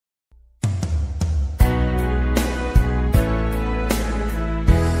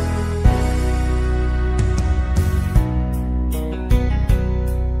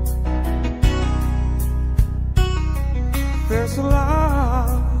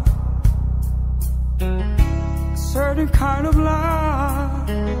any kind of lie.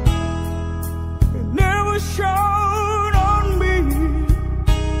 It never showed on me.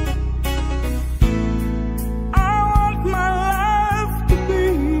 I want my life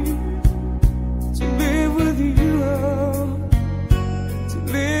to live with you, to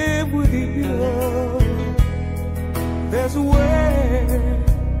live with you. There's a way.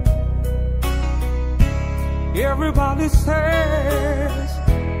 Everybody says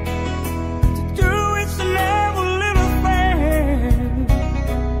to do it's never little thing.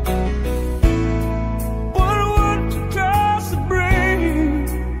 But what does it bring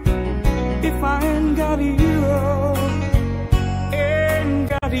if I ain't got you? Ain't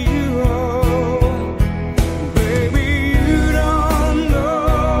got you. Baby, you don't know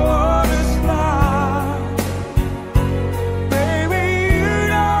what it's like. Baby, you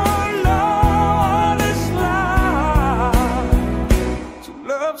don't know what it's like to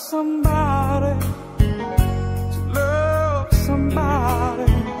love somebody,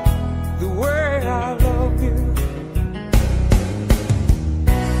 the way I love you.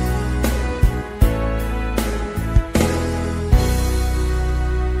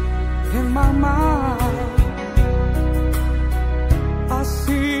 In my mind, I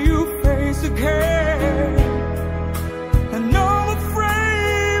see your face again, and no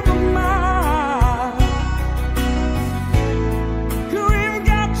frame of mind. You ain't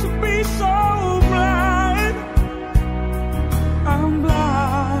got to be so blind. I'm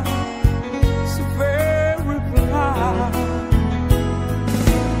blind, so very blind.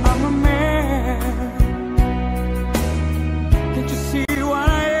 I'm a man. Can't you see what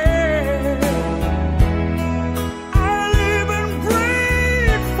I am? I live and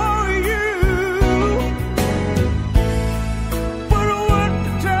breathe for you. But what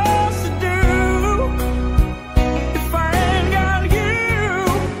does it do if I ain't got you?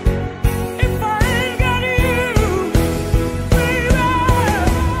 If I ain't got you, baby,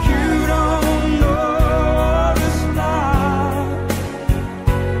 you don't know what it's like.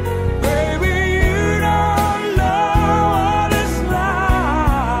 Baby, you don't know what it's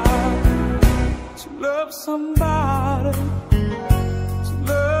like to love somebody,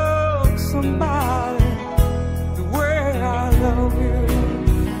 the way I love you.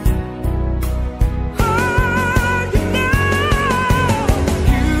 Oh, you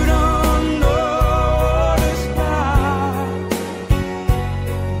don't know what it's like.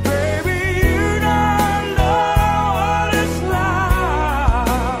 Baby, you don't know what it's like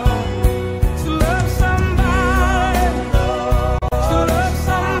to love somebody, to love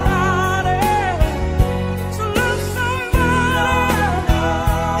somebody, to love somebody.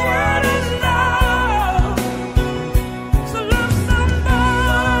 You don't know to love somebody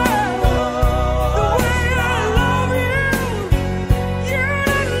the way I love you. You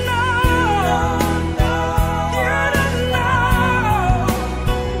don't know. You don't know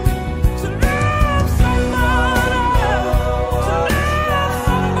to love somebody, to love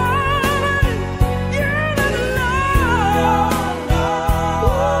somebody. You don't know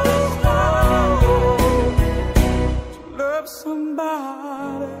to love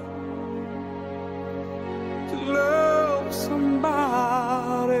somebody, to love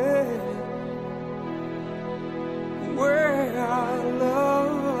somebody where I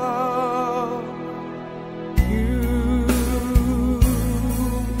love you.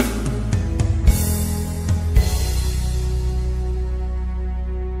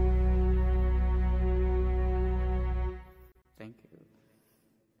 Thank you.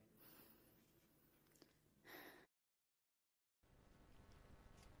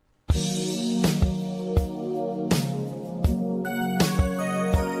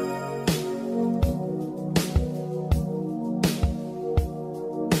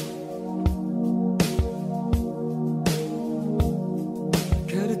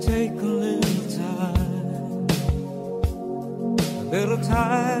 Gotta take a little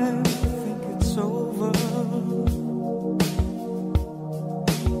time to think it's over.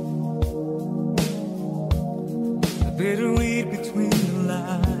 I better read between the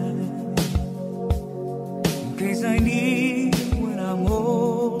lines in case I need it when I'm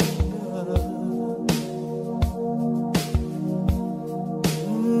older.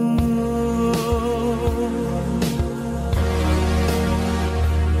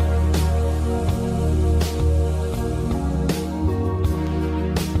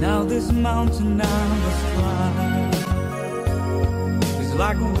 Now this mountain I must climb is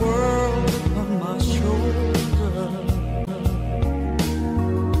like a world on my shoulder.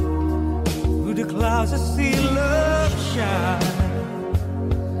 Through the clouds I see love shine.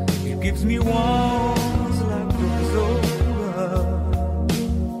 It gives me warmth like grows older.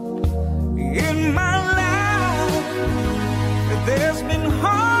 In my life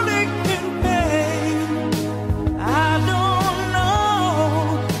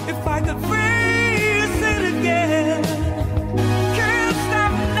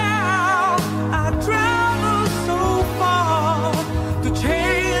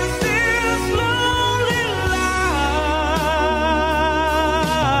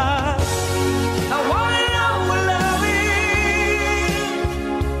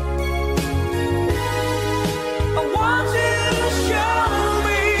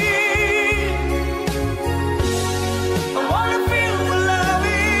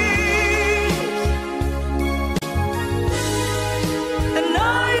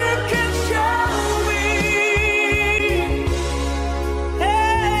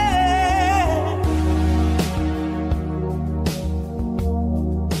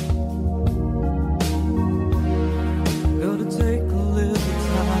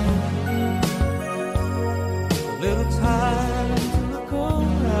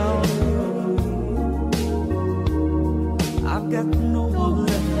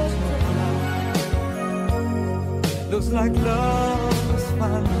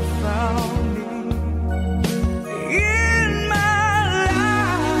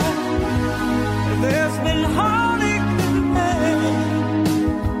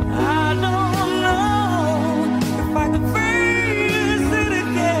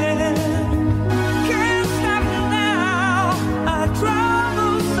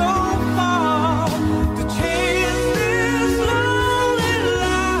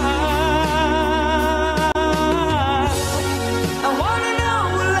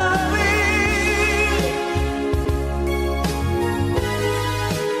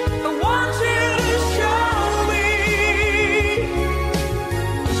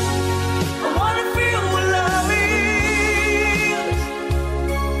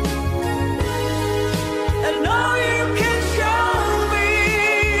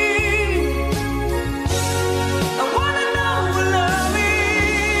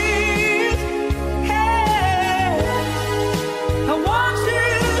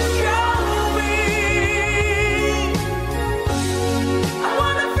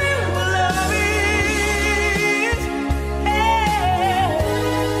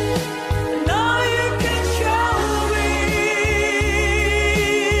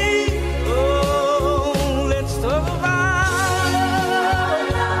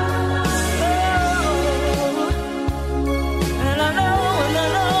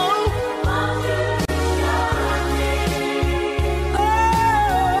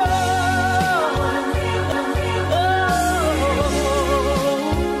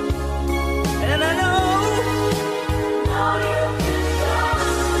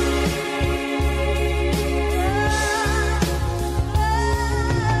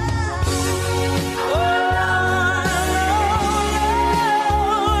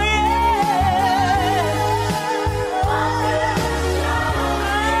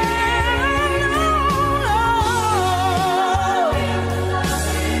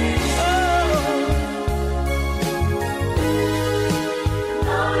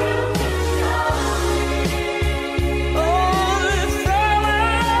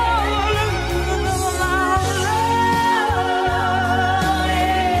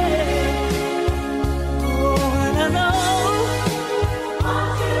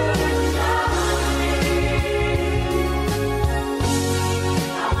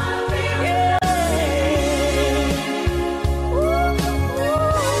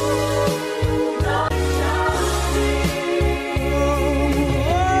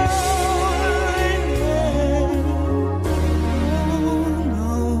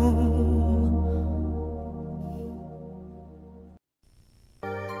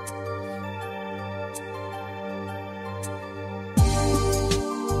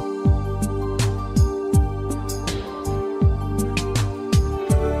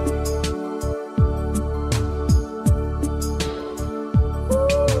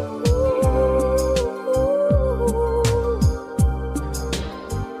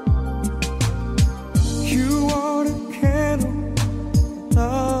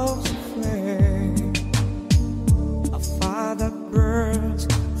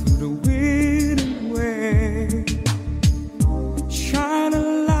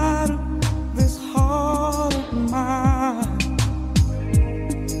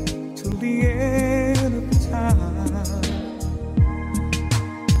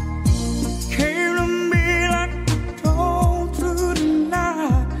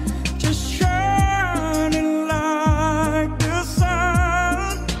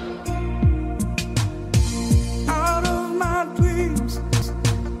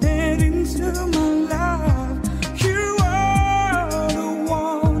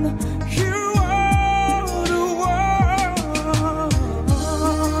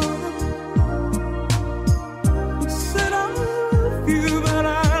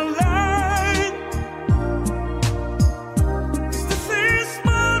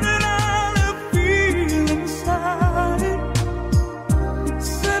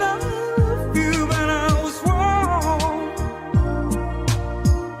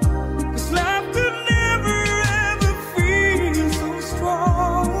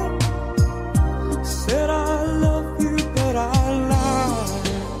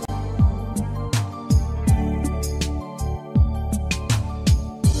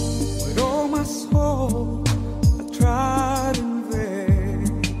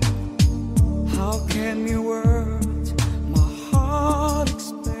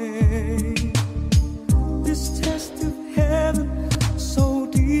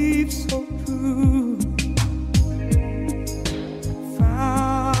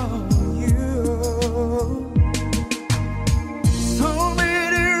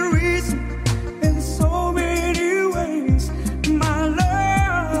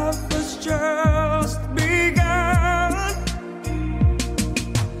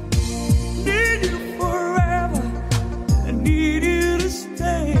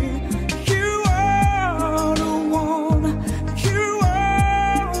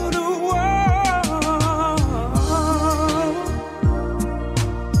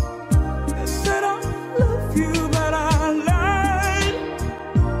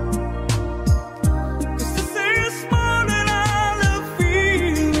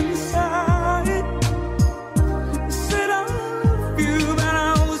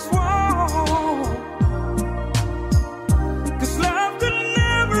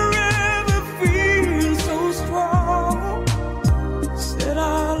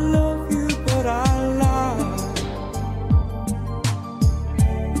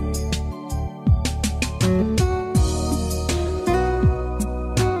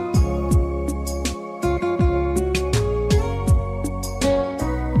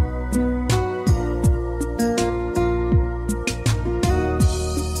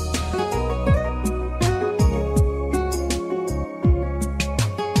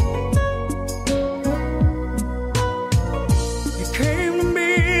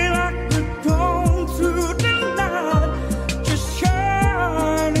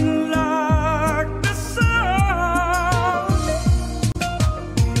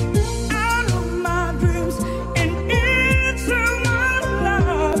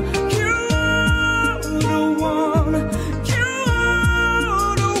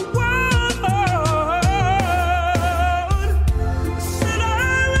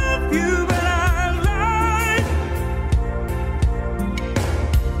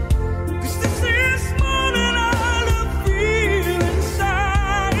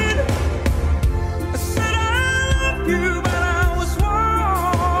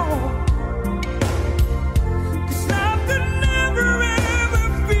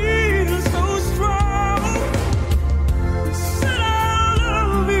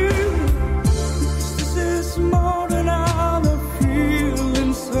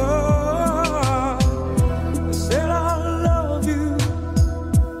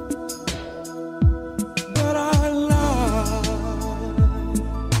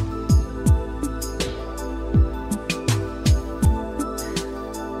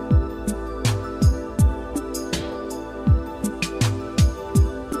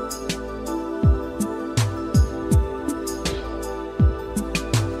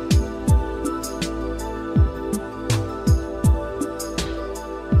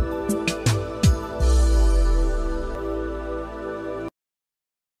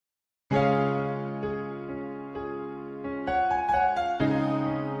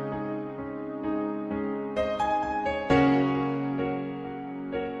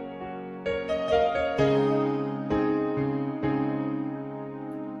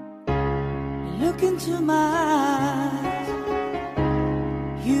look into my eyes,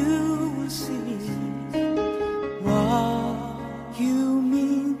 you will see what you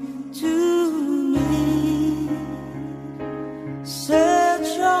mean to me. Search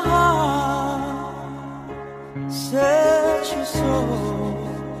your heart, search your soul,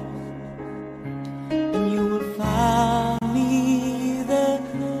 and you will find me there.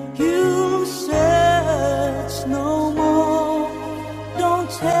 You search no more. Don't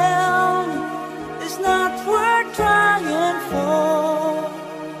tell me it's not worth trying for.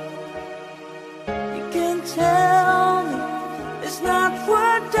 You can tell me it's not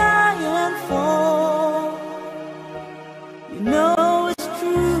worth dying for. You know it's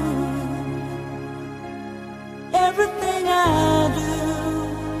true. Everything I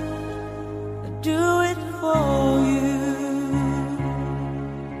do it for you.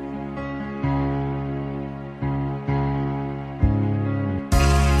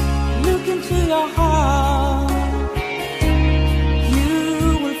 Look into your heart, you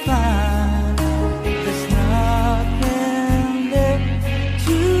will find there's nothing there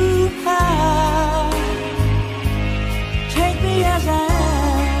to hide. Take me as I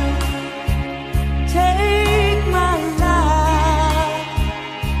am, take my life,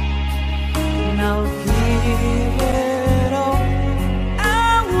 and I'll give it all.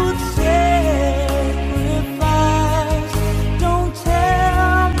 I would sacrifice. Don't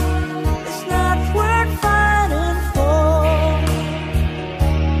tell me it's not worth fighting for.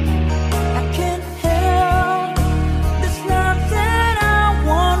 I can't help, there's nothing I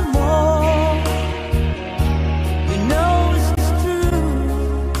want more. You know it's true.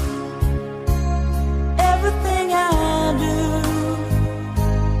 Everything I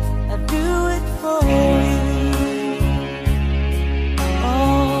do it for you.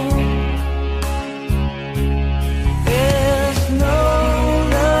 Oh, there's no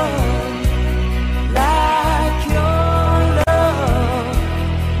love like your love,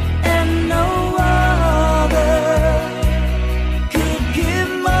 and no other could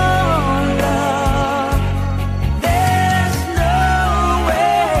give more love. There's nowhere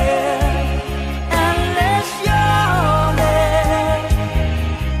unless you're there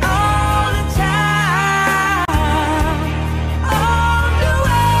all the time, all the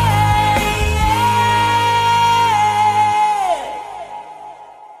way.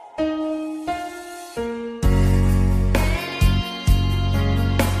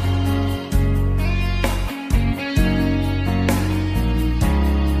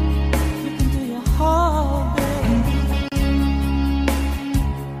 Look into your heart, baby.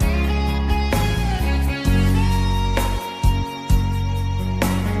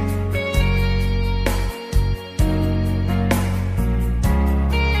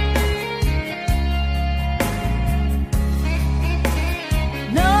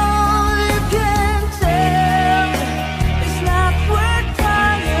 No, you can tell it's not worth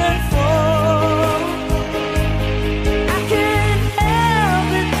trying for. I can't help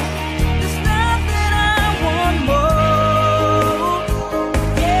it, there's nothing I want more.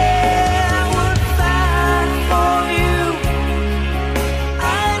 Yeah, I would fight for you,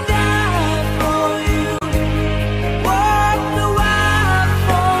 I'd die for you, walk the wild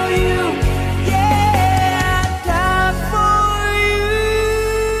for you. Yeah, I'd die for you.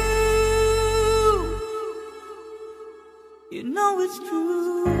 You know it's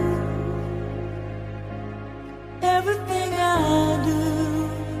true. Everything I do,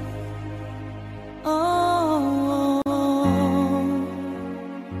 oh,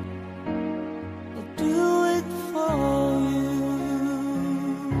 I do it for you.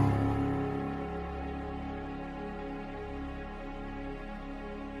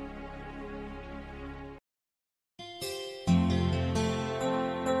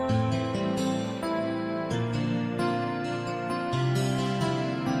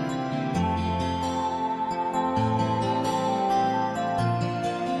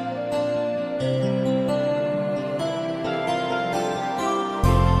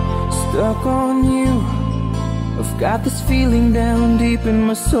 Stuck on you, I've got this feeling down deep in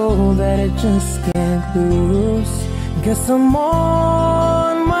my soul that I just can't lose. Guess I'm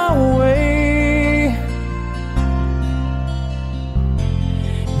on my way.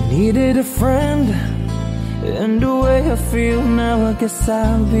 Needed a friend, and the way I feel now, I guess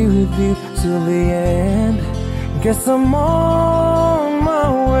I'll be with you till the end. Guess I'm on my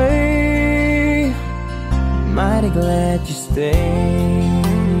way. Mighty glad you stayed.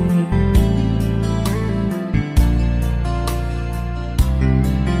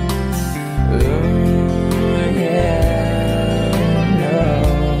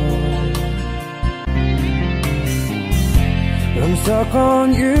 I'm stuck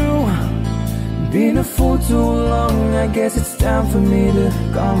on you, Been a fool too long, I guess it's time for me to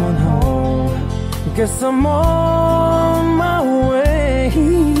come on home. Guess I'm on my way.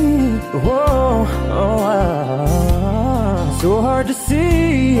 Whoa, so hard to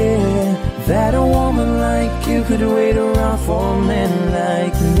see, yeah, that a woman like you could wait around for a man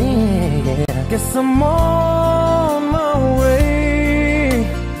like me, yeah. Guess I'm on my way.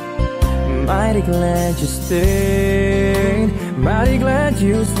 Mighty glad you stayed, mighty glad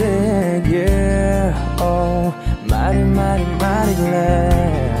you stayed, yeah. Oh, mighty, mighty, mighty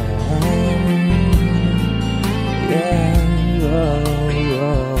glad, yeah.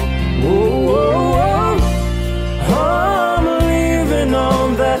 I'm leaving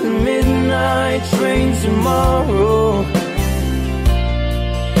on that midnight train tomorrow,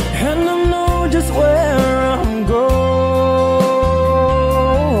 and I know just where I'm going.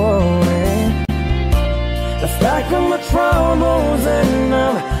 Left back on my troubles and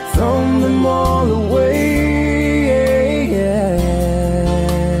I've thrown them all away, yeah.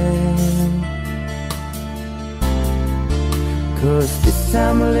 Cause this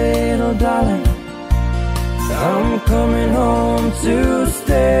time, little darling, I'm coming home to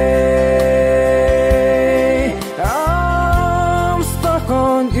stay. I'm stuck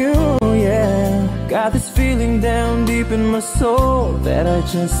on you, yeah. Got this feeling down deep in my soul that I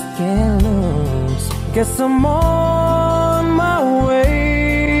just can't lose. Guess I'm on my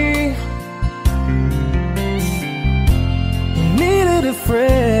way. Needed a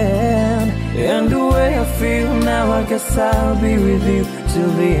friend, and the way I feel now, I guess I'll be with you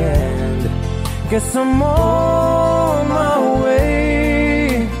till the end. Guess I'm on my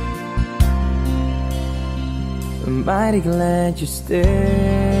way. I'm mighty glad you stayed,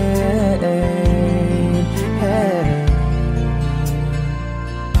 hey.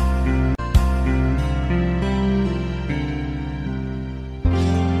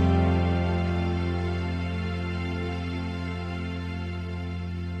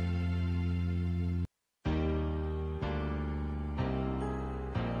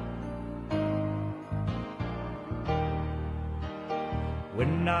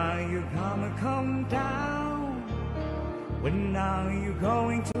 When are you gonna come down? When are you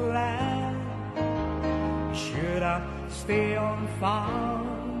going to land? Should I stay on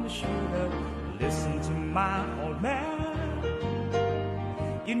farm? Should I listen to my old man?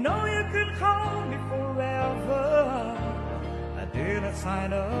 You know you could hold me forever. I didn't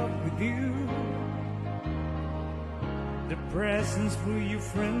sign up with you. The presents for your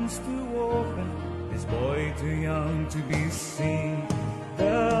friends to open. This boy too young to be seen.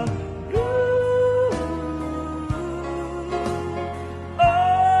 The blue, oh,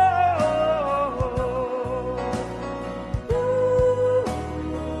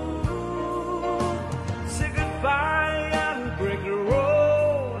 say goodbye and break the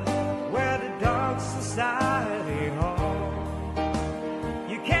road where the dark society hall.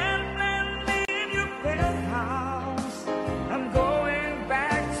 You can't blend me in your penthouse. I'm going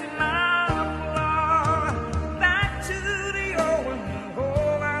back to my floor, back to the old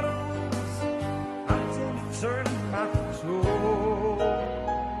hole I lose until you turn my soul.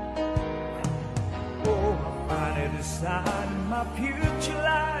 Oh, I finally decided my future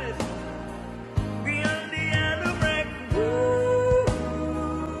lies beyond the end of break.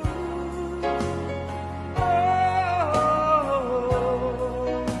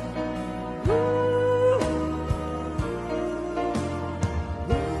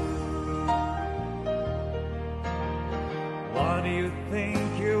 What do you think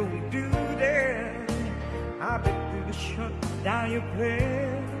you'll do there? I bet you shut down your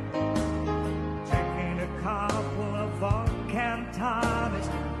place, taking a couple of cantanas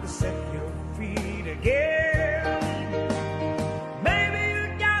to set your feet again. Maybe you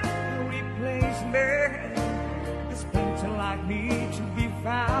got no replacement. There's plenty like me to be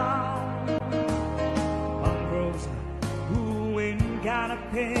found. Mongrels who ain't got a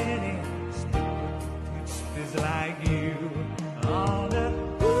penny, it's like you on the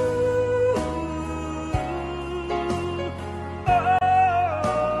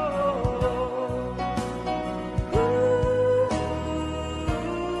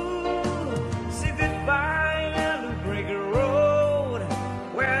say goodbye and break a road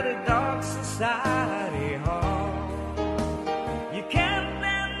where the dark society hall. You can't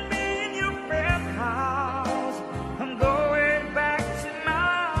land me in your penthouse. I'm going back to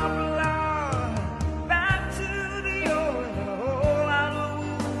my block, back to the old hole I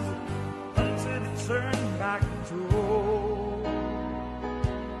lose until it turn back to old.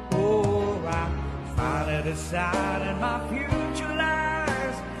 Oh, I finally decided my future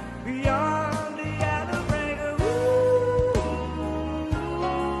lies beyond the other break. Ooh,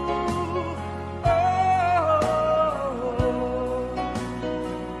 oh,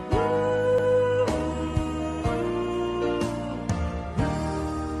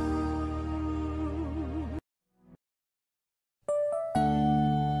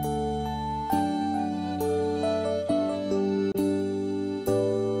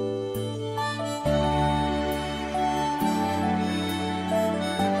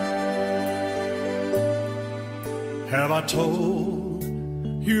 Have I told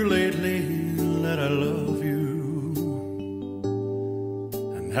you lately that I love you?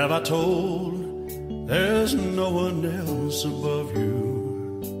 And have I told there's no one else above you?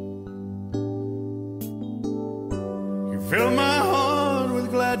 You fill my heart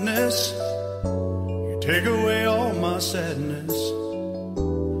with gladness, you take away all my sadness,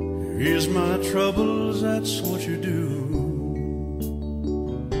 you ease my troubles, that's what you do.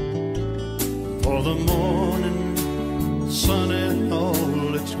 For the morning sun in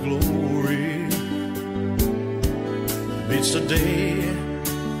all its glory meets the day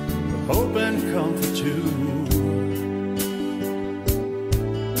with hope and comfort too.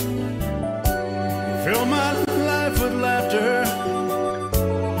 You fill my life with laughter,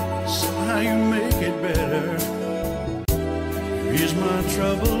 somehow you make it better. You ease my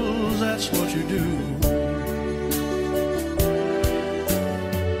troubles, that's what you do.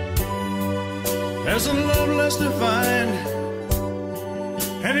 There's a love less defined,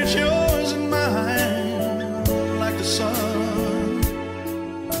 and it's yours and mine, like the sun.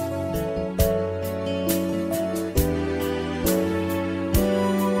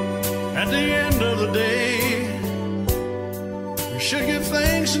 At the end of the day, we should give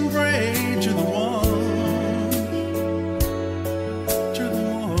thanks and pray to the one, to the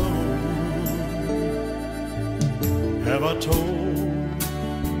one. Have I told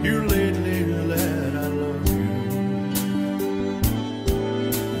you lately that I love you?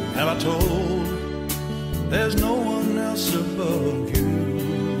 Have I told there's no one else above you?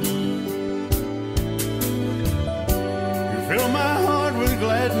 You fill my heart with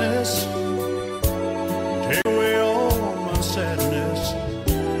gladness, take away all my sadness,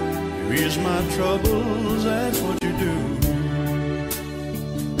 you ease my troubles, that's what you do.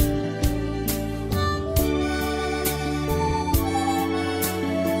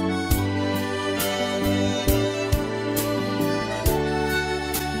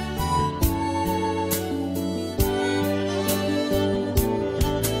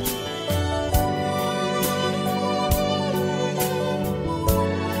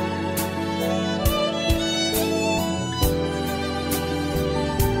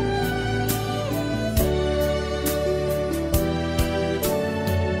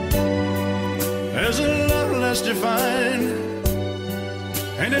 There's a love less defined,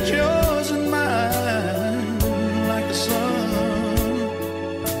 and it's yours and mine, like the sun.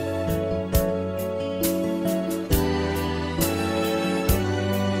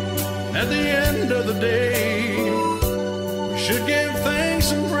 At the end of the day, we should give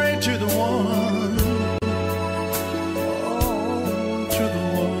thanks and pray to the one, oh, to the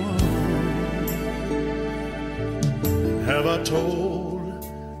one. Have I told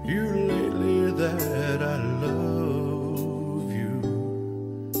you lately that I love you?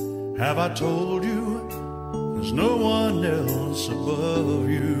 Have I told you there's no one else above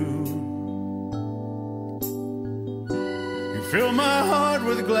you? You fill my heart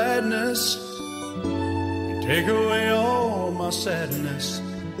with gladness, you take away all my sadness,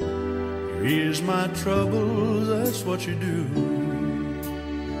 you ease my troubles, that's what you do.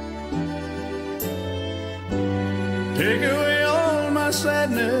 Take away all my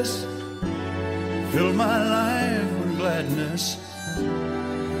sadness, fill my life with gladness,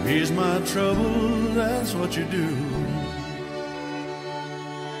 ease my troubles, that's what you do.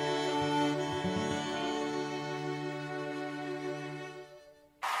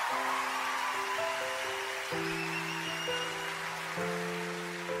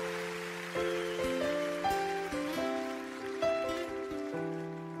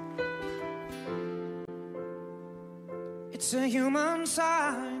 It's a human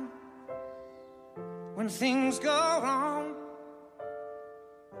sign when things go wrong.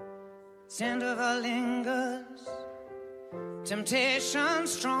 Scent of her lingers, temptation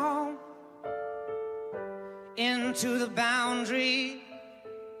strong. Into the boundary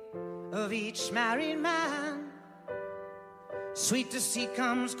of each married man, sweet deceit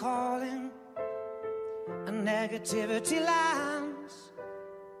comes calling, and negativity lands.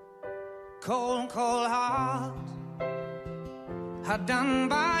 Cold, cold heart, hard done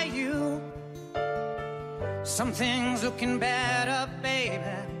by you. Something's looking better, baby,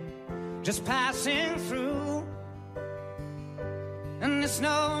 just passing through. And it's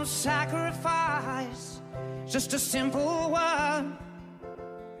no sacrifice, just a simple word.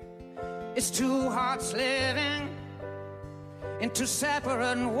 It's two hearts living in two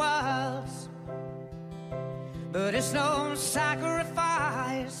separate worlds. But it's no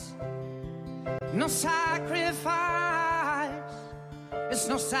sacrifice, no sacrifice. It's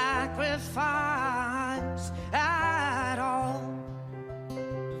no sacrifice at all.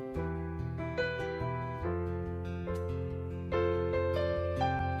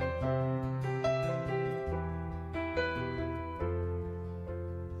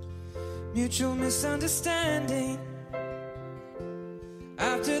 mutual misunderstanding.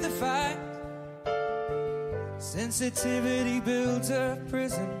 After the fight, sensitivity builds a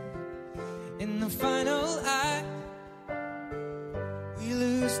prison. In the final act, we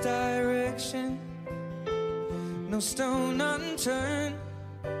lose direction. No stone unturned,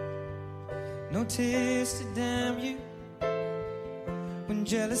 no tears to damn you. When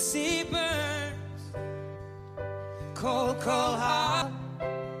jealousy burns, cold, cold heart,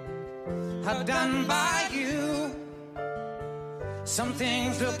 I've done by you.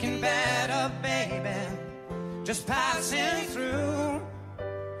 Something's looking better, baby, just passing through.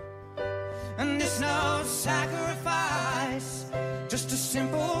 And it's no sacrifice, just a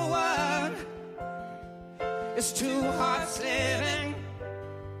simple word. It's two hearts living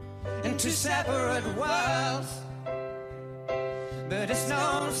in two separate worlds. But it's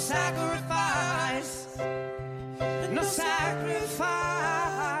no sacrifice, no sacrifice.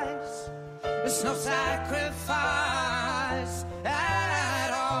 It's no sacrifice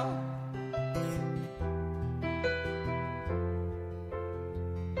at all.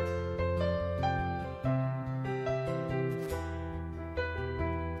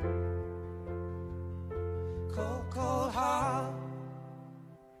 Cold, cold heart,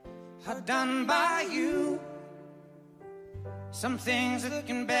 I've done by you. Some things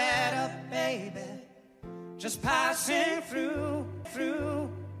looking better, baby, just passing through.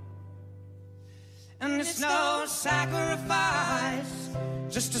 And it's no sacrifice,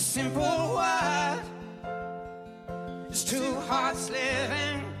 just a simple word. It's two hearts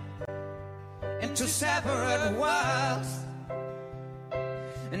living in two separate worlds.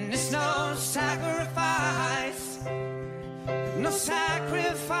 And it's no sacrifice, no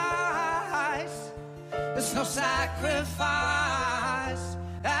sacrifice. There's no sacrifice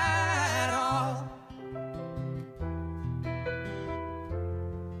at all.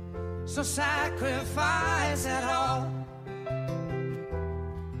 No sacrifice at all.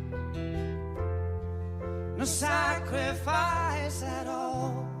 No sacrifice at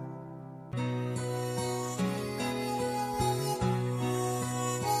all.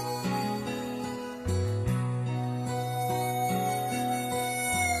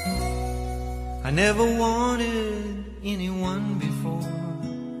 I never wanted anyone before,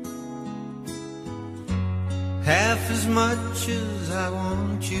 half as much as I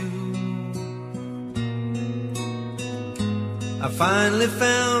want you. I finally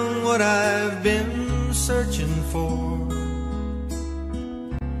found what I've been searching for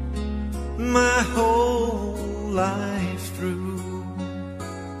my whole life through.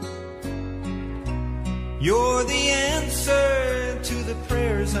 You're the answer to the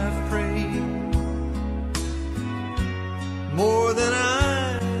prayers I've prayed, more than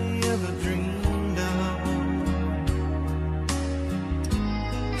I ever dreamed of.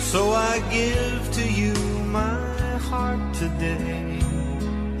 So I give to you my heart today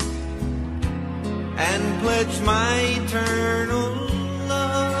and pledge my eternal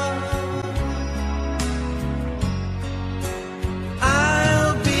love.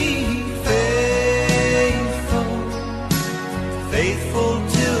 I'll be faithful, faithful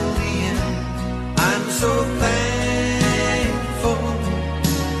till the end. I'm so thankful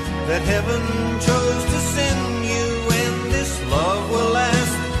that heaven chose to send you, and this love will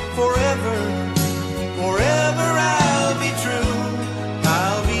last forever. Forever I'll be true,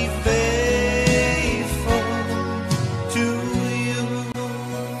 I'll be faithful to you.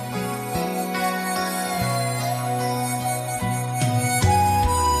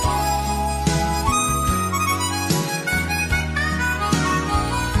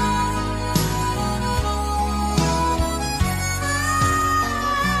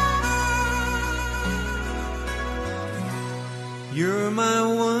 You're my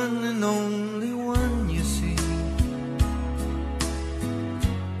one and only one, you see.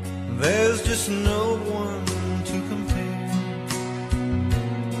 There's just no one to compare.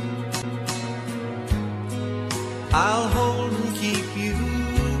 I'll hold and keep you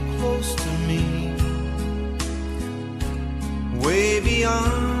close to me, way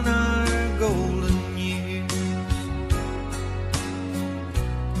beyond our golden years.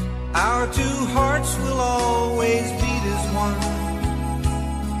 Our two hearts will always beat as one.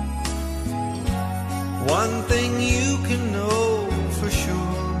 One thing you can know for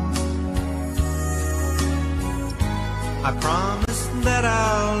sure, I promise that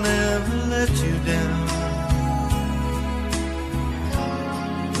I'll never let you down.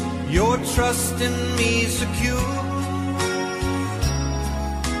 Your trust in me secure,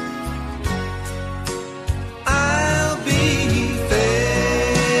 I'll be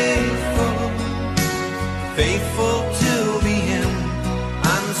faithful, faithful till the end.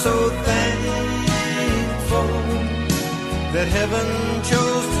 I'm so thankful that heaven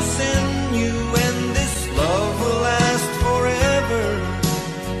chose to send you, and this love will last forever.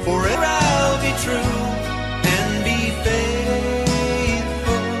 Forever I'll be true and be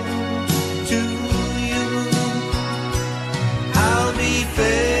faithful to you. I'll be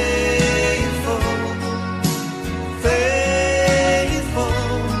faithful, faithful.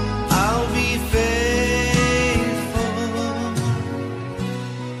 I'll be faithful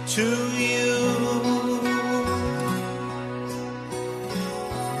to you.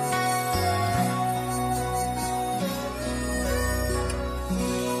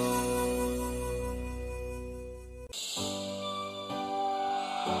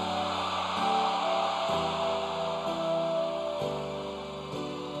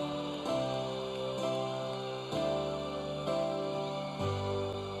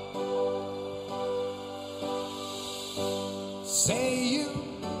 Say you,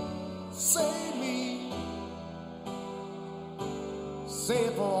 say me, say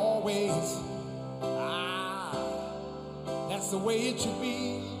it for always. Ah, that's the way it should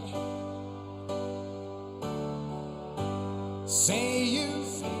be. Say you,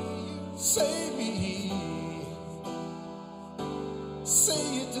 say me,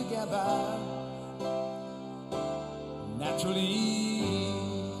 say it together, naturally.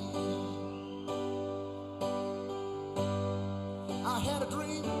 I had a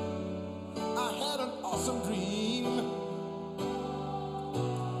dream, I had an awesome dream.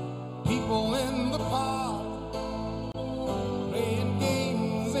 People in the park playing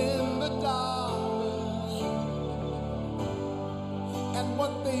games in the dark, and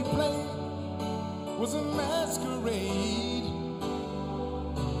what they played was a masquerade.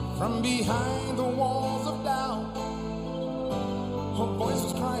 From behind the walls of doubt, her voice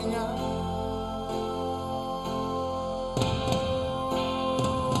was crying out.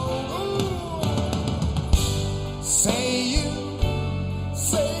 Say you,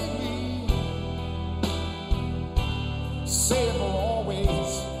 say me, say it for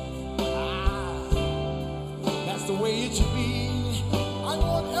always. Ah, that's the way it should be. I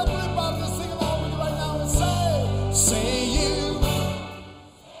want everybody to sing along with me right now and say you.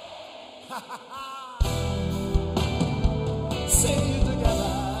 Say it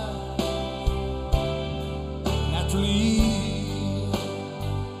together, naturally.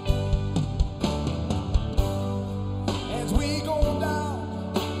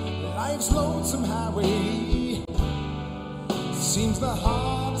 Life's lonesome highway seems the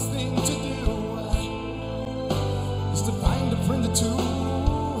hardest thing to do is to find a friend or two,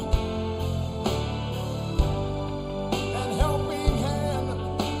 and helping hand,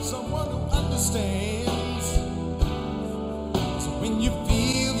 someone who understands. So when you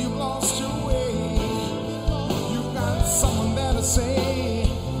feel you've lost your way, you've got someone there to say,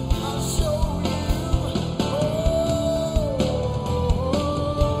 I'll show you.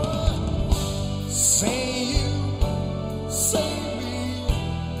 Say you, say me,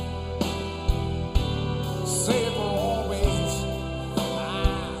 say it for always. Ah,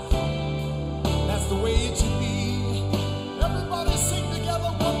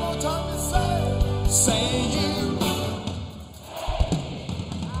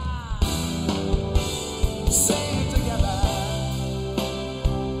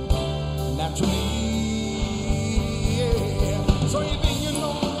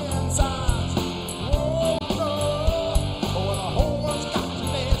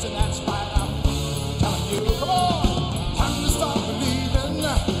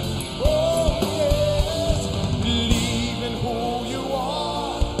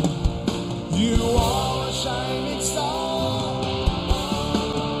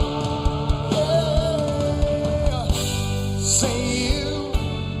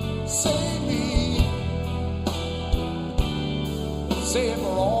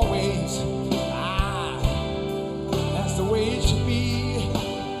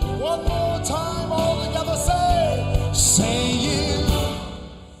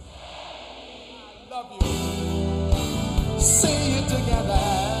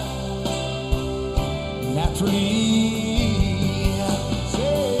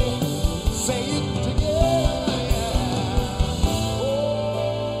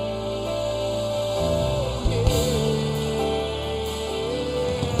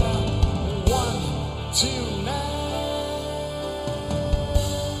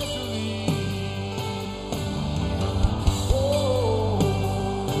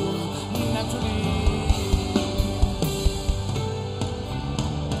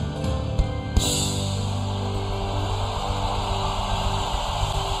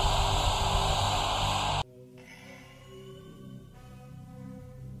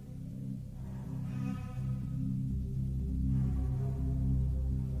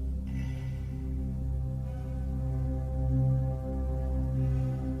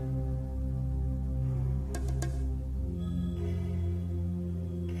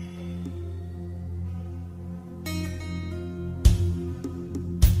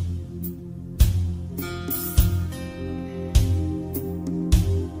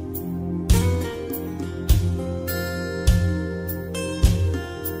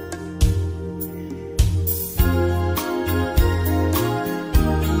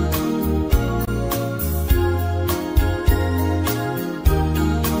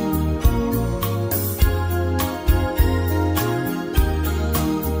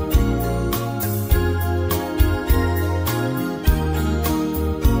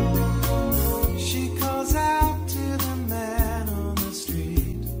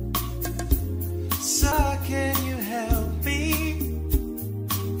 Lord, can you help me?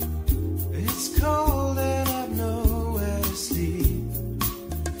 It's cold and I've nowhere to sleep.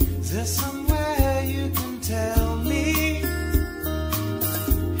 Is there somewhere you can tell me?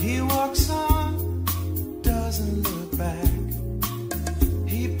 He walks on, doesn't look back.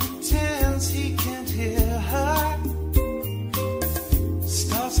 He pretends he can't hear her.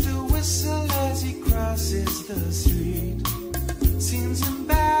 Starts to whistle as he crosses the street. Seems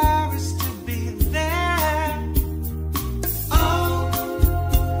embarrassed to be there. Oh,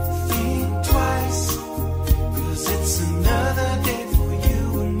 think twice, 'cause it's another day for you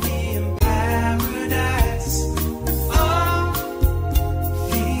and me in paradise. Oh,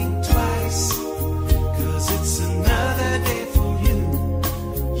 think twice, 'cause it's another day for you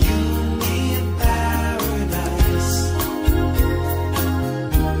and me in paradise.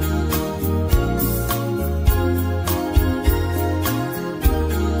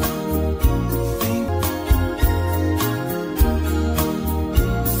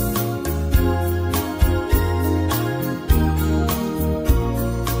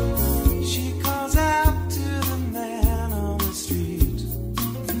 She calls out to the man on the street.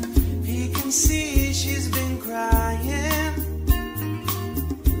 He can see she's been crying.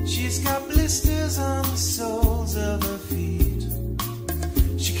 She's got blisters on the soles of her feet.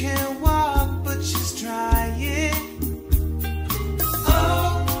 She can't walk, but she's trying. Oh,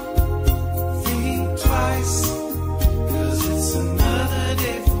 think twice, 'cause it's another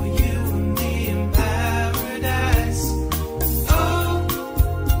day for you and me in paradise. Oh,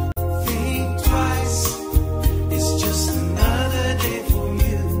 think twice, it's just another day for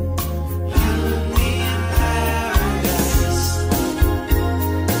you and me in paradise.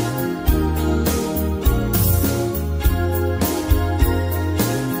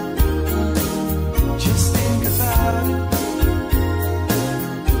 Just think about it.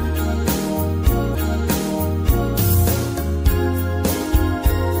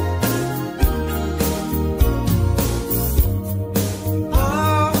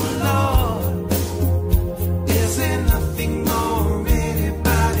 Oh Lord, is there nothing more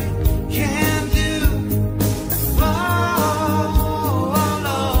anybody can do? Oh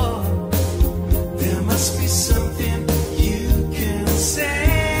Lord, there must be something you can say.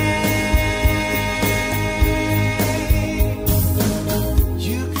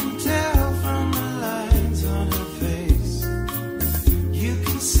 You can tell from the lines on her face. You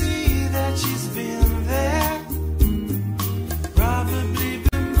can see that she's been there. Probably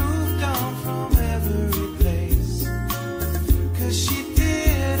been moved on from every place, 'cause she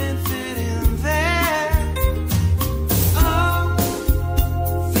didn't fit in there. Oh,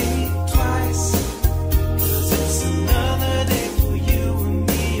 think twice, 'cause it's another day for you and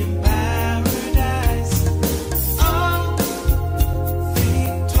me in paradise. Oh,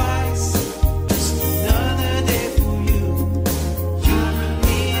 think twice, just another day for you and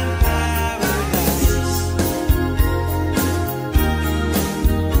me in paradise.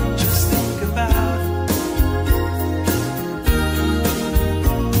 Just think about it.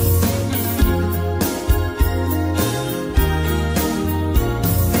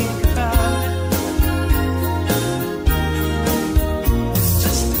 Think about it. It's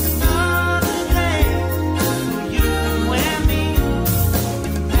just another day for you and me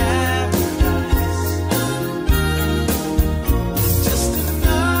in paradise. It's just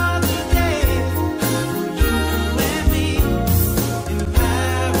another day for you and me in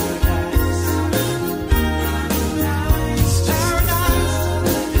paradise. It's paradise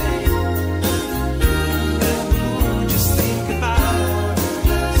today. Just think about it.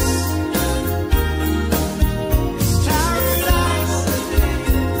 It's paradise today.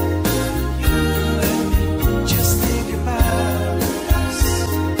 Just think about us.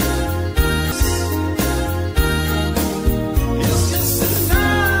 It's just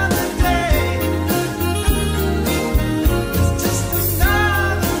another day. It's just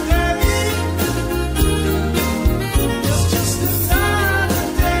another day. It's just another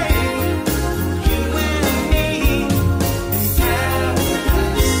day for you and me in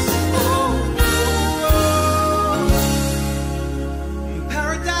paradise. Oh,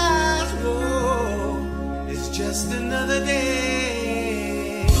 paradise, whoa, it's just another day.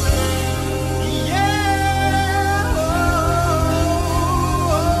 Yeah,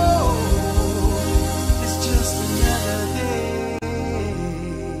 it's just another day.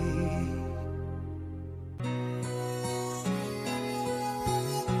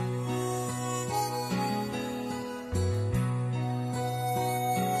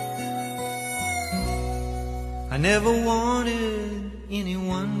 I never wanted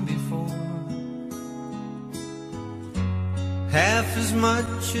anyone before, half as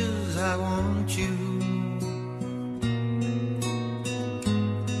much as I want you.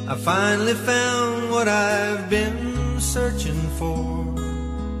 I finally found what I've been searching for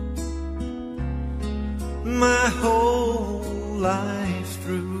my whole life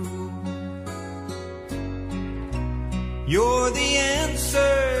through. You're the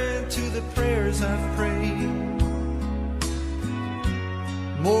answer to the prayers I've prayed,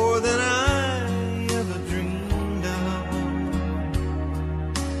 more than I ever dreamed of.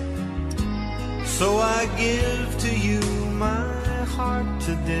 So I give to you my heart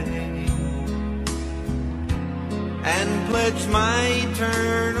today and pledge my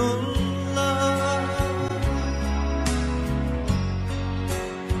eternal love.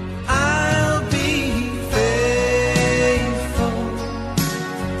 I'll be faithful,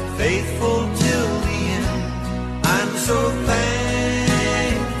 faithful till the end. I'm so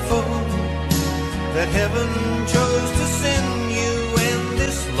thankful that heaven chose to send you, and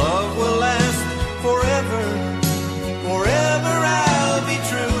this love will last forever. Forever I'll be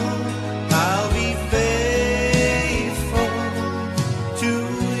true, I'll be faithful to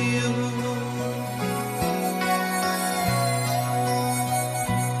you.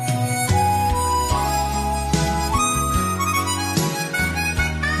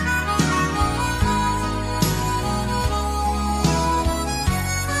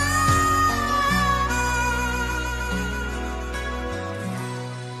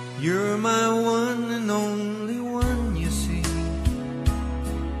 You're my one and only one, you see.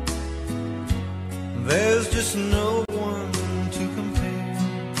 There's just no one to compare.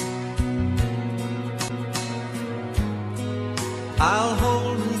 I'll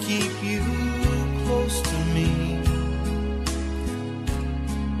hold and keep you close to me,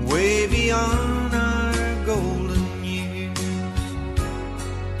 way beyond our golden years.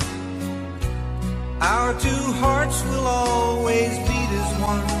 Our two hearts will always beat as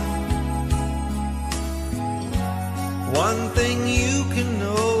one. One thing you can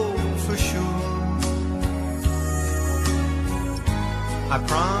know for sure, I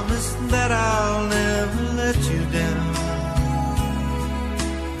promise that I'll never let you down.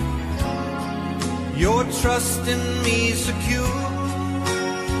 Your trust in me secure,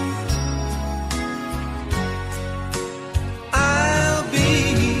 I'll be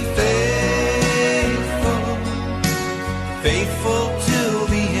faithful, faithful till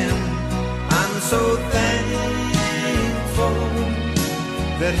the end. I'm so thankful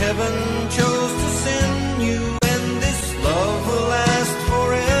that heaven chose to send you, and this love will last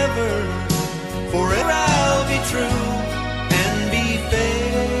forever. Forever I'll be true and be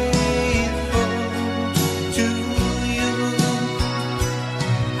faithful to you.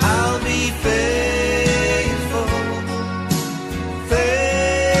 I'll be faithful,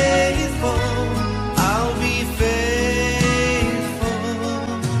 faithful. I'll be faithful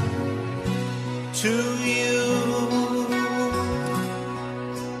to you.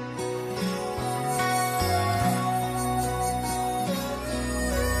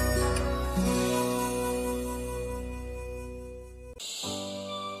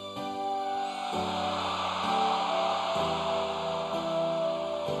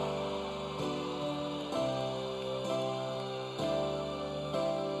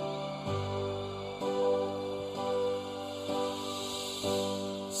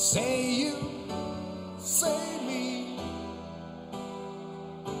 Say you, say me,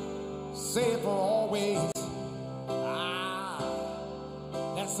 say it for always. Ah,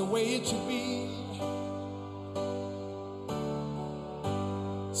 that's the way it should be.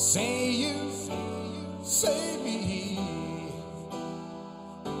 Say you, say me,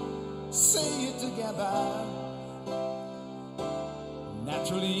 say it together,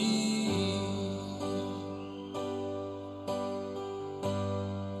 naturally.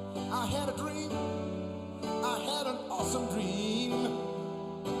 I had a dream, I had an awesome dream.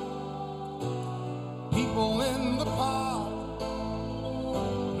 People in the park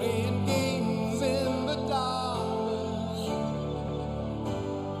playing games in the dark,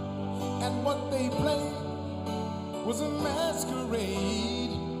 and what they played was a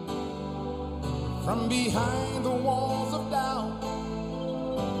masquerade. From behind the walls of doubt,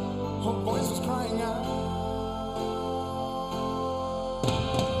 her voice was crying out.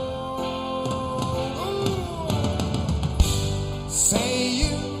 Say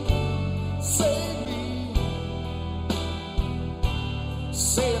you, say me,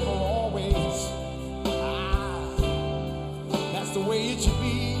 say it for always. Ah, that's the way it should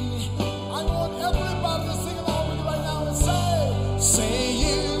be. I want everybody to sing along with me right now and say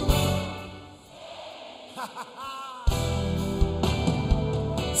you.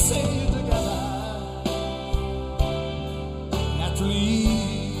 Say it together, naturally.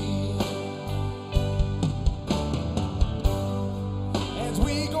 As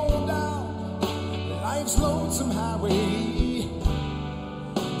we go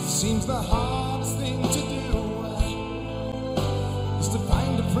is to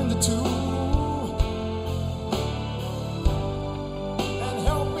find a friend or two. And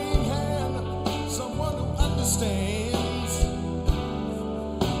helping hand, someone who understands.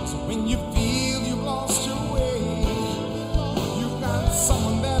 So when you feel you've lost your way, you've got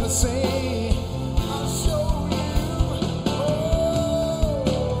someone there to say, I'll show you.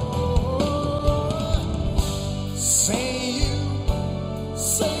 Say you,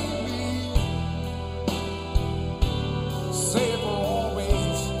 say me, say it for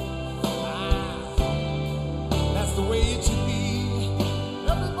always. That's the way it should be.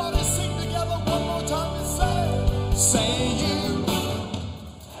 Everybody sing together one more time and say you.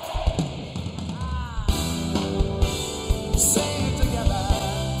 Say it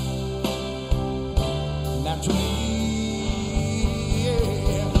together, naturally.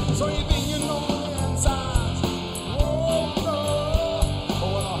 Yeah. So you think you know the inside.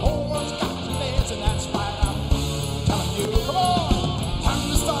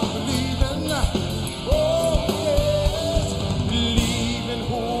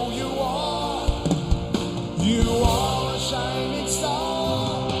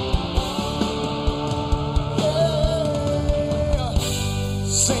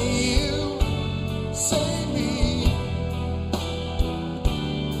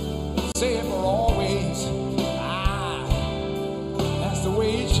 Say it for always. That's the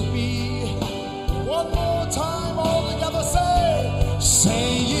way it should be. One more time, all together,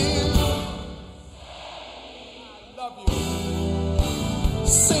 say you. I love you.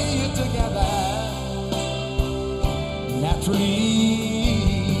 Say it together, naturally.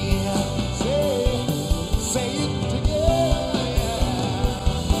 Say it together.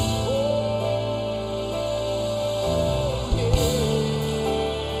 Oh, yeah.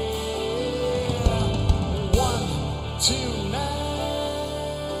 1, 2, now.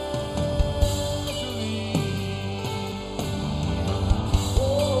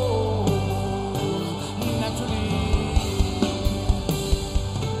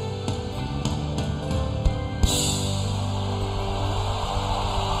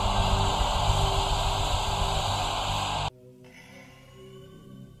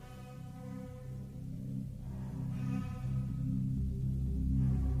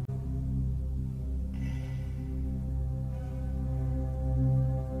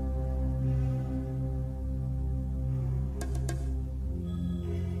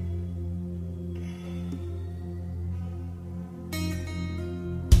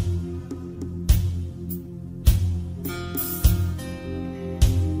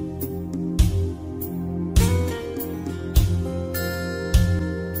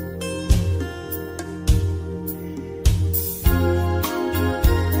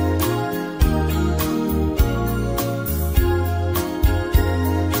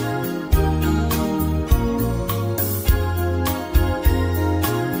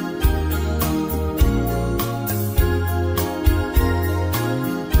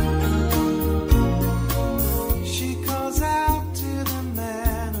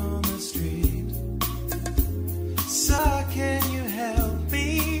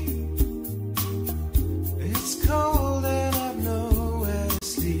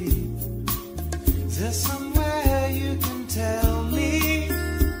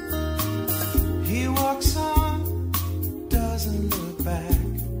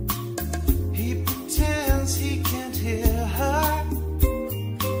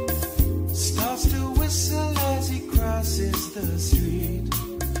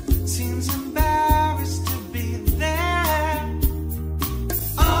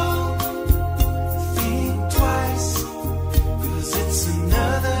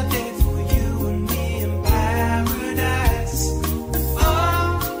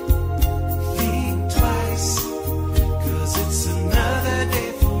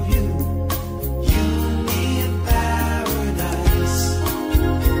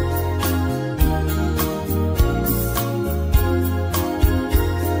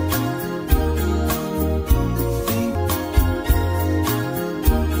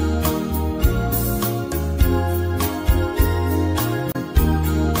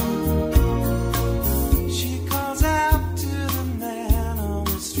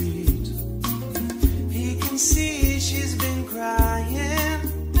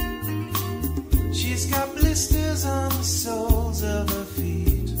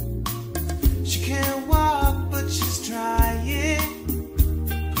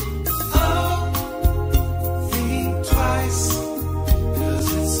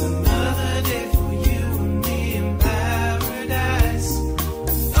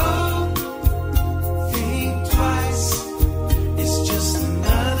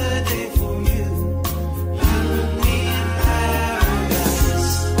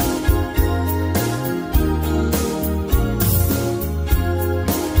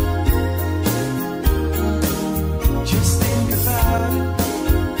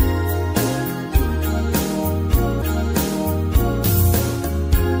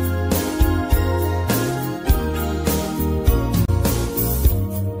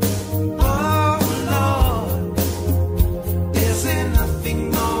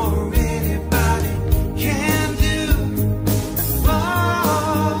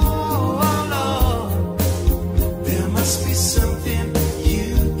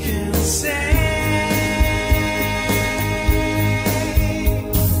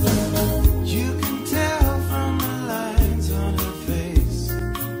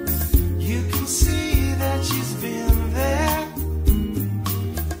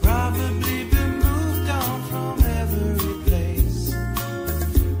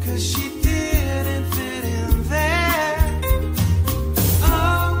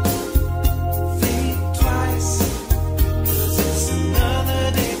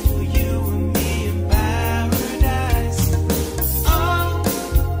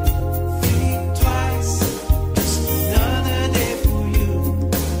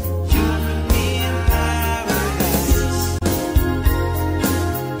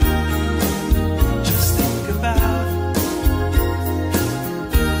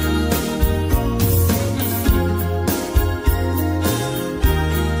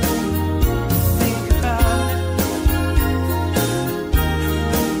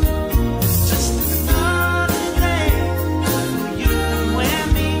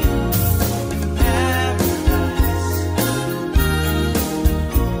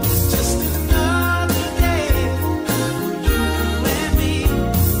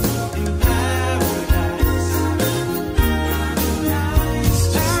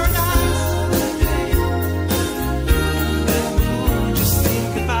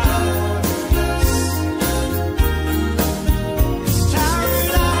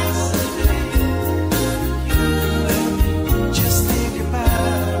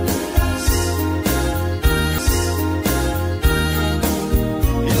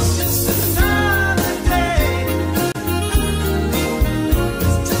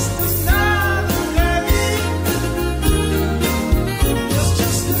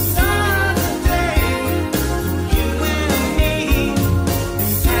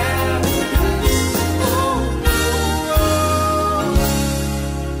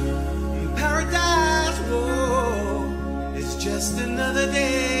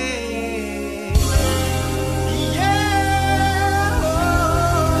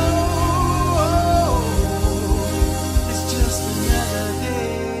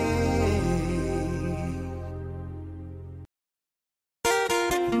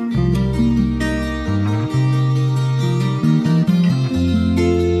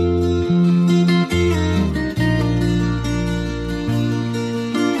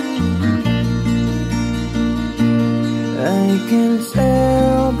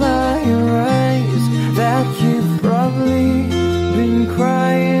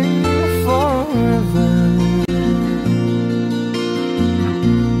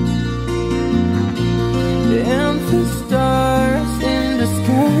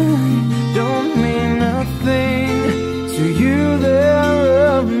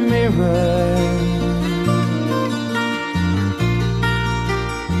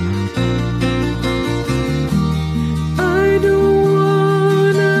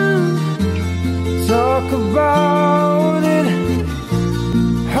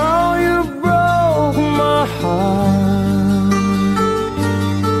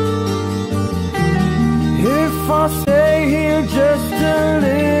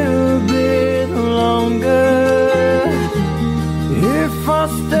 If I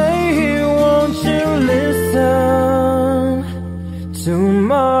stay here, won't you listen to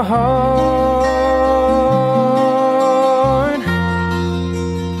my heart?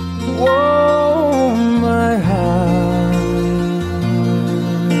 Whoa, my heart.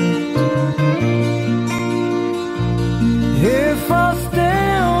 If I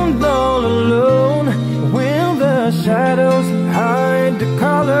stand all alone, will the shadows hide the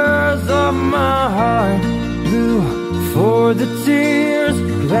colors of my heart? Blue for the tears,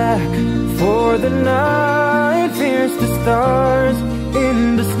 black for the night, fierce the stars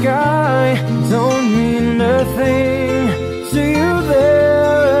in the sky don't mean nothing to you,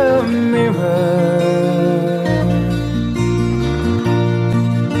 they're a mirror.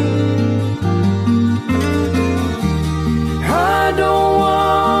 I don't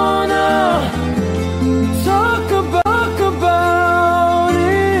wanna talk about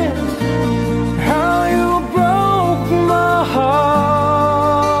it, how you broke my heart.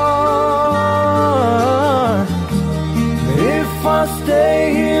 If I stay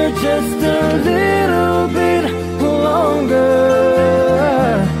here just a little bit longer,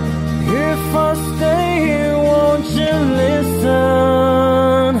 if I stay here, won't you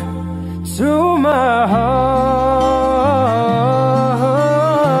listen to my heart?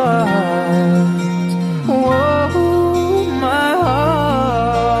 Whoa, my heart.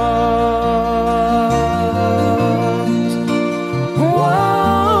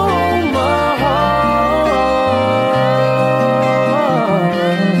 Whoa, my heart.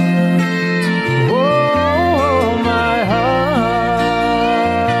 Whoa, my heart.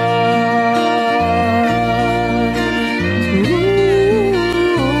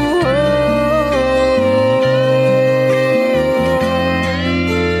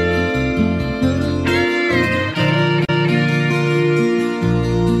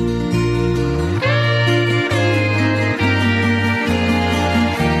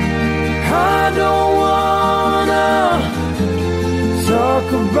 I don't wanna talk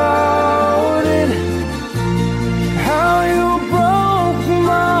about it, how you broke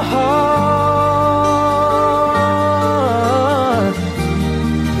my heart.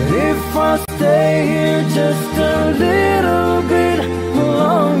 But if I stay here just a little bit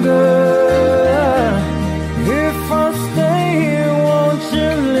longer, if I stay here, won't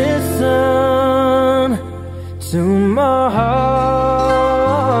you listen to my heart?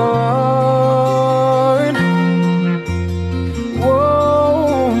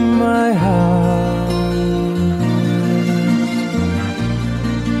 Whoa, my heart.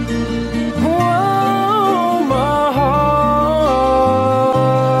 Whoa, my heart.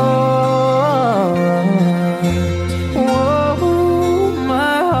 Whoa,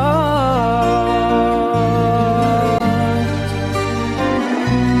 my heart.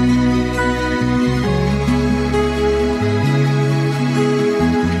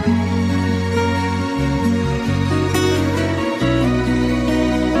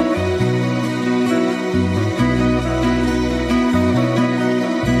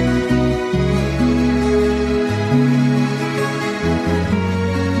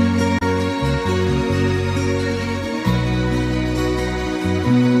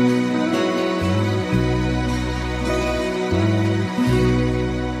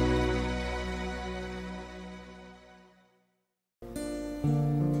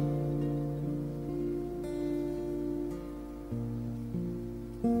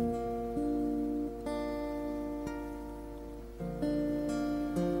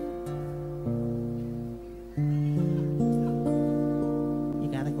 You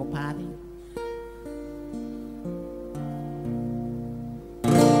gotta go potty.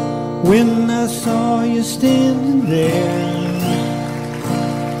 When I saw you standing there,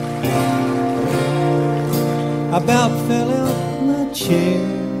 I about fell out my chair.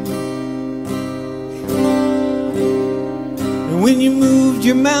 And when you moved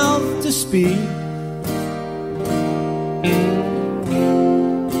your mouth to speak,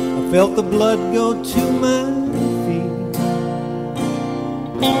 I felt the blood go to my feet.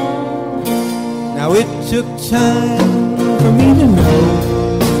 Now it took time for me to know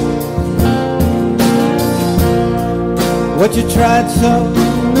what you tried so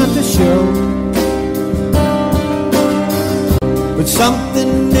not to show. But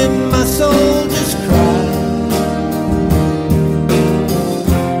something in my soul just cried,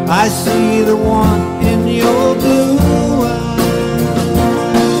 I see the one in your blue eyes.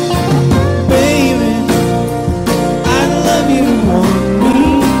 Baby, I love you, want me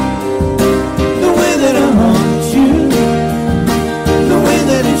the way that I want you, the way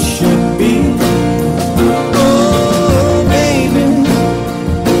that it should be. Oh, baby,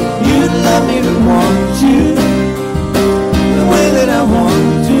 you love me to want you the way that I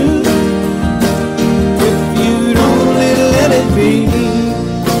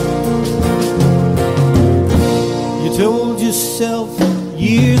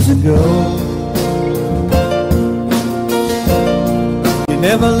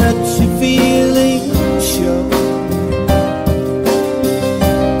never let your feelings show.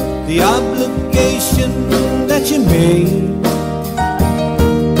 The obligation that you made,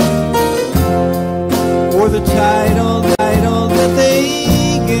 or the title that they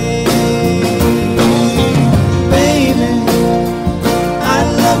gave. Baby, I'd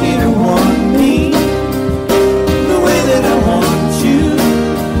love you to want me the way that I want you,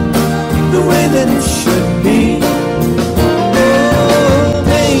 the way that it should be. Oh,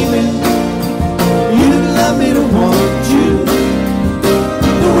 baby, you'd love me to want you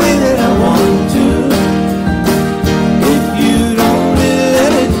the way that I want to, if you'd only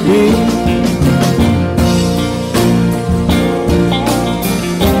let it be.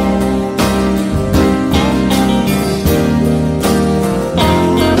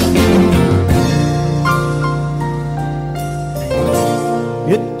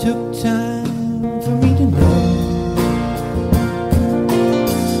 It took time for me to know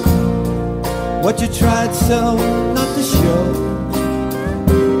what you tried so not to show,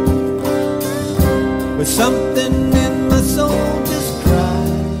 but something in my soul just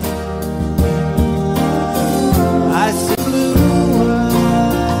cried. I see blue eyes.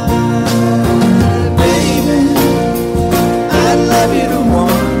 Baby, I'd love you to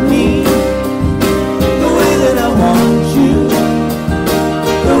want me the way that I want you,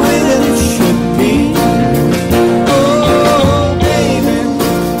 the way that it should be. Oh, baby,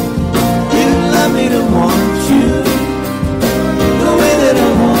 you'd love me to want you the way that I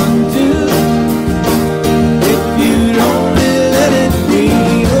want to, if you'd only let it be.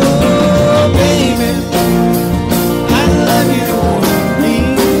 Oh, baby, I'd love you to want me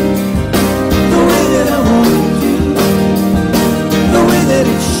the way that I want you, the way that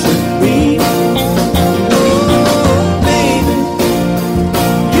it should be.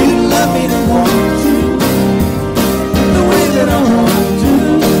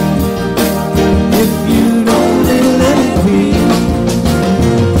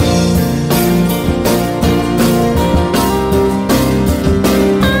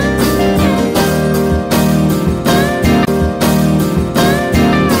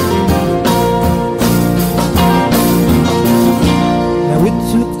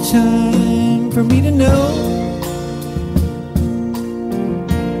 Time for me to know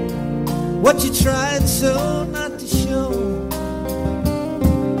what you tried so not to show.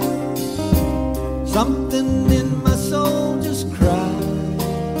 Something in my soul just cried.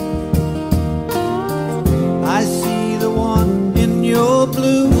 I see the one in your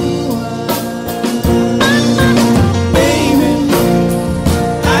blue eyes. Baby,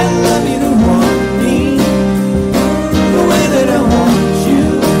 I'd love you to want me the way that I want you,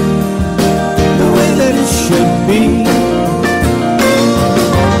 that it should be.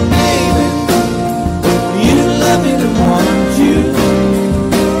 Baby, you'd love me to want you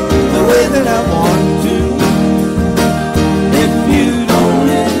the way that I want to, if you'd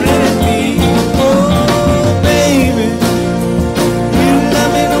only let it be. Oh, baby, you'd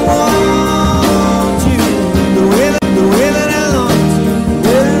love me to want you the way that I want to,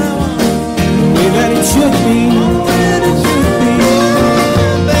 the way that it should be.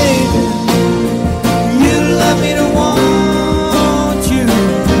 Me to want you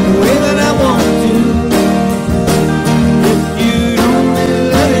the way that I want to, if you don't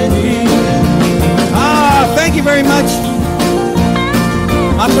let it be. Thank you very much.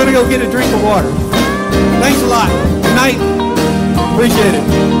 I'm gonna go get a drink of water. Thanks a lot. Good night. Appreciate it.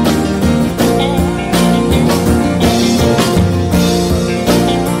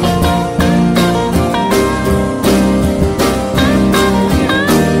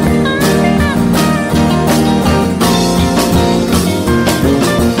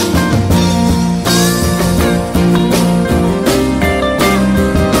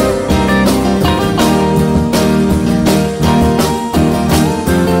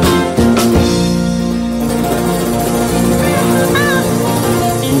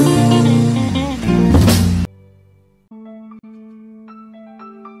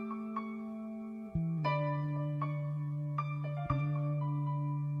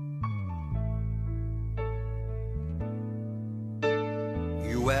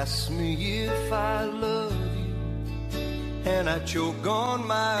 You ask me if I love you, and I choke on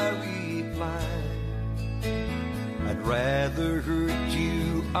my reply. I'd rather hurt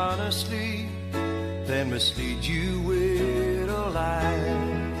you honestly than mislead you with a lie.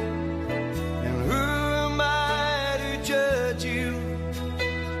 And who am I to judge you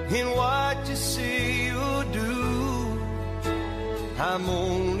in what you say or do? I'm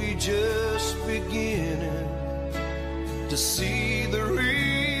only just beginning to see the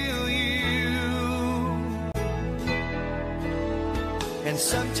real you. And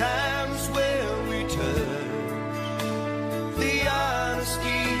sometimes when we touch, the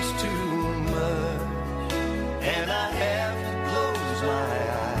honesty's too much, and I have to close my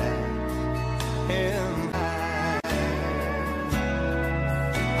eyes and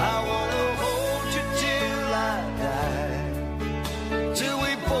I wanna hold you till I die, till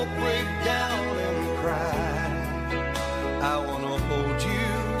we both break down and cry. I wanna hold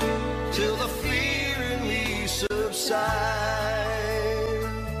you till the fear in me subsides.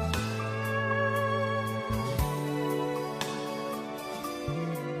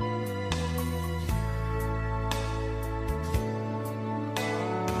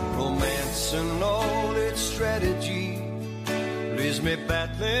 Romance and all its strategy leaves me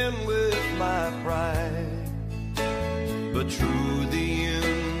battling with my pride, but through the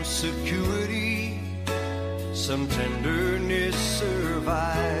insecurity, some tenderness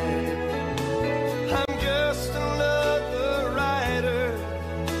survives. I'm just another rider,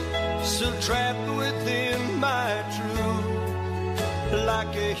 still trapped within my truth,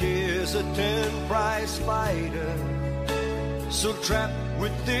 like a hesitant prize fighter, still trapped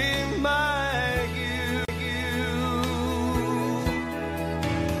within my youth.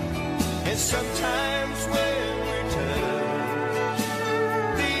 And sometimes when we touch,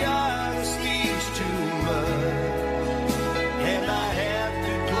 the honesty's too much, and I have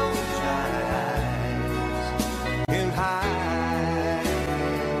to close my eyes and hide.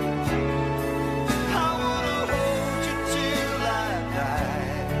 I wanna hold you till I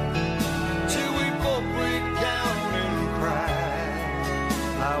die, till we both break down and cry.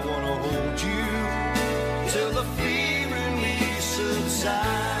 I wanna hold you till the fear in me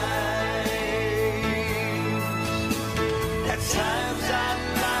subsides. At times I'd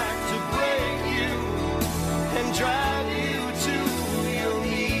like to break you and drive you to your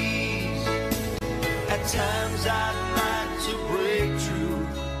knees. At times I'd like to break through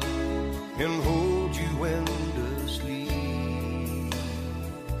and hold you endlessly.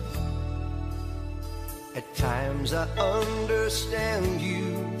 At times I understand you,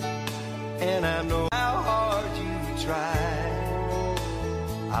 and I know how hard you try.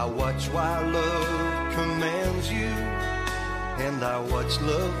 I watch while love commands you, and I watch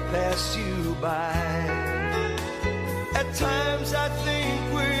love pass you by. At times I think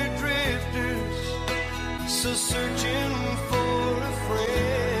we're drifters, so searching for a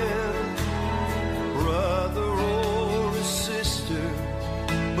friend, brother or a sister,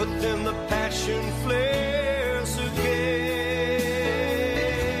 but then the passion flares again.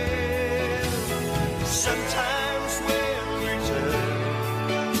 Sometimes when we touch,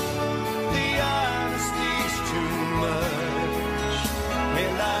 the honesty's too much,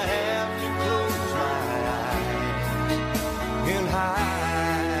 and I have to close my eyes and hide.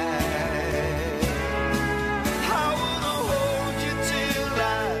 I wanna hold you till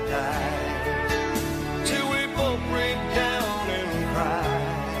I die, till we both break down and cry.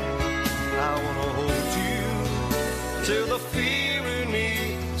 I wanna hold you till the fear in me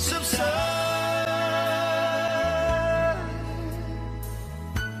subsides.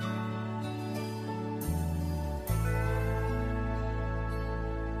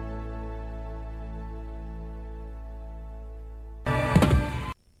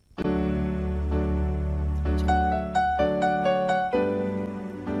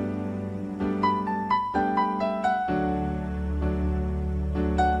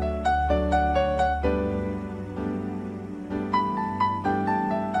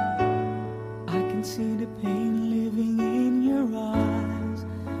 I can see the pain living in your eyes,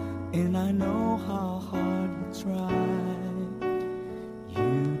 and I know how hard you try.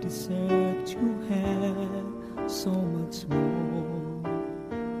 You deserve to have so much more.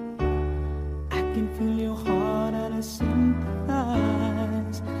 I can feel your heart and I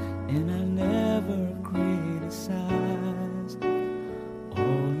sympathize, and I never criticize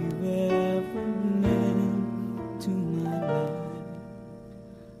all you've ever meant to my life.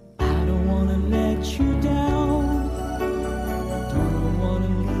 I don't wanna let you down, don't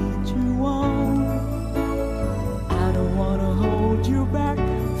wanna lead you on. I don't wanna hold you back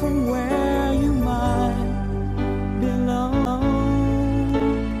from where you might belong.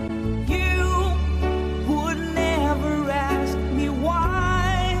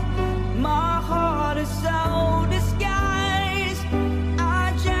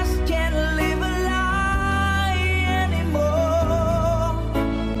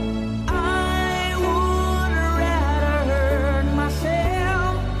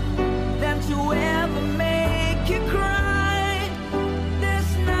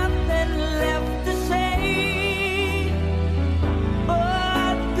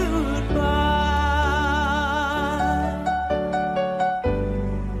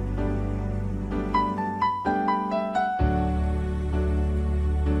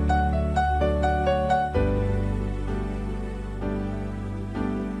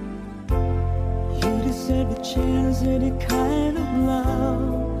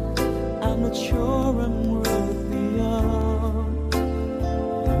 not sure I'm worthy of.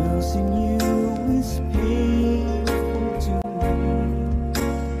 Losing you is painful to me.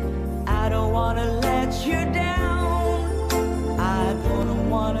 I don't wanna let you down. I don't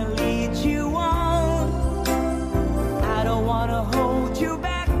wanna lead you on. I don't wanna hold you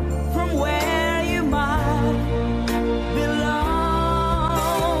back from where you might belong.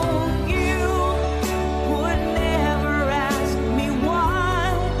 You would never ask me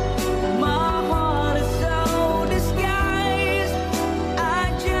why. My heart is so disguised. I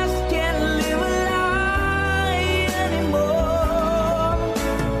just can't live a lie anymore.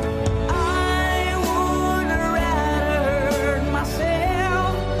 I would rather hurt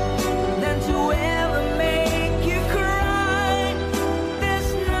myself than to ever make you cry. There's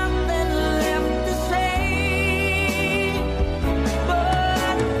nothing left to say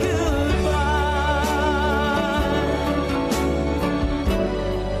but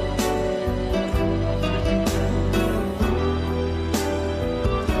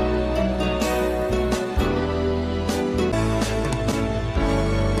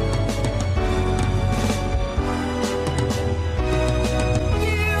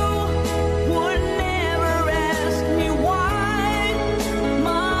you would never ask me why.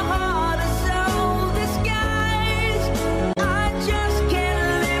 My heart is so disguised. I just can't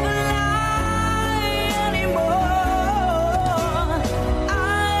live a lie anymore. I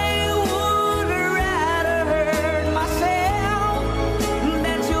would rather hurt myself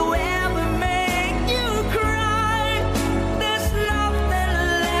than to ever make you cry. There's nothing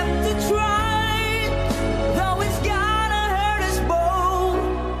left to try, though it's gonna hurt us both.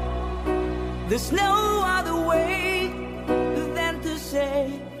 There's no other way than to say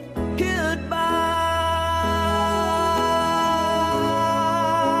goodbye.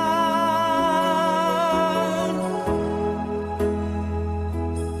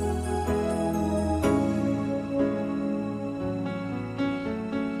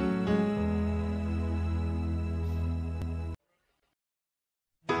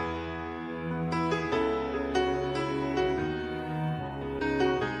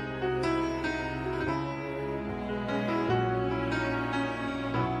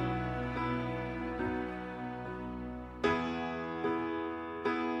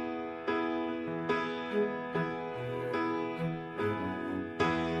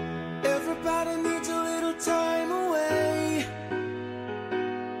 Everybody needs a little time away,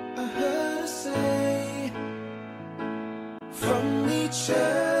 I heard her say, from each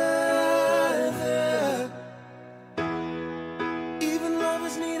other. Even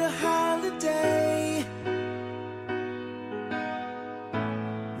lovers need a holiday,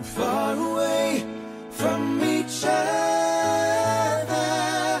 far away from each other.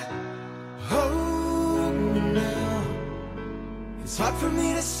 Hold me now. It's hard for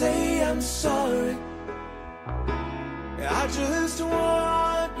me to say I'm sorry. I just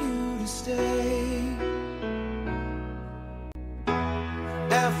want you to stay.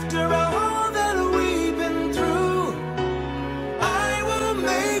 After all that we've been through, I will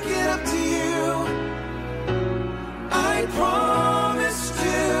make it up to you. I promised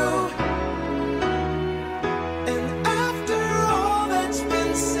you. And after all that's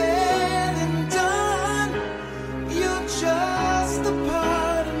been said and done, you're just the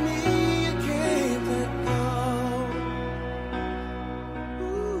part of me you can't let go.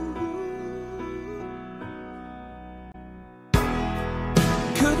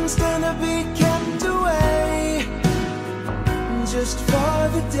 Couldn't stand to be kept away just for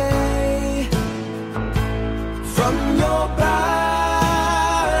the day from your body.